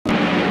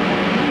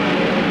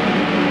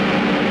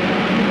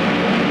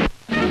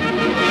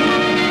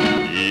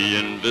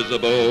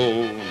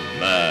invisible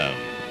man.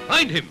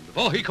 Find him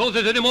before he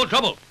causes any more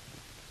trouble.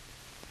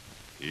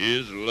 He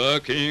is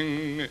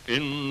lurking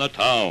in the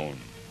town.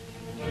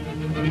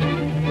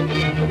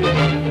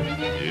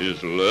 He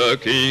is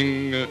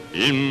lurking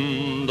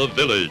in the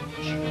village.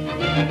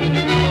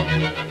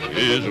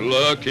 He is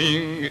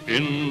lurking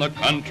in the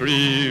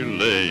country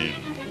lane.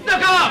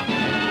 Look out!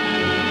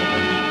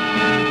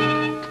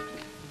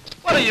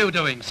 What are you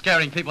doing,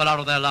 scaring people out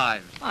of their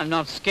lives? I'm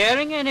not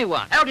scaring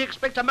anyone. How do you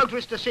expect a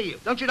motorist to see you?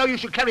 Don't you know you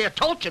should carry a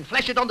torch and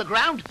flash it on the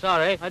ground?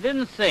 Sorry, I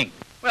didn't think.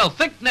 Well,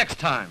 think next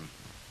time.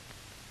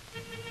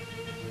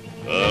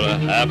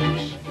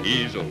 Perhaps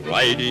he's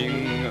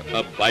riding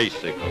a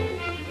bicycle.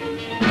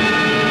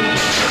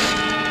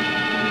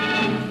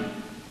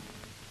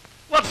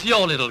 What's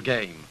your little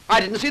game?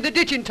 I didn't see the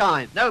ditch in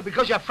time. No,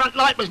 because your front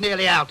light was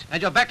nearly out.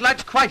 And your back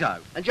light's quite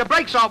out. And your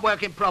brakes aren't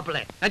working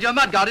properly. And your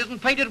mudguard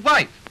isn't painted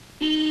white.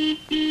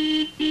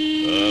 Perhaps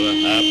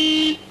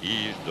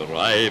he's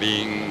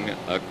driving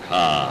a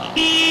car.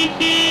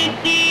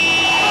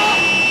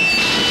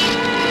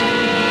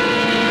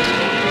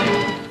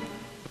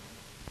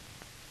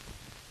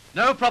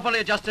 No properly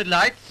adjusted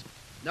lights.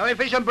 No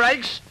efficient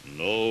brakes.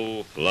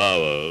 No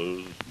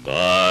flowers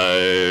by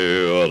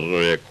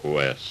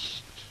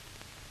request.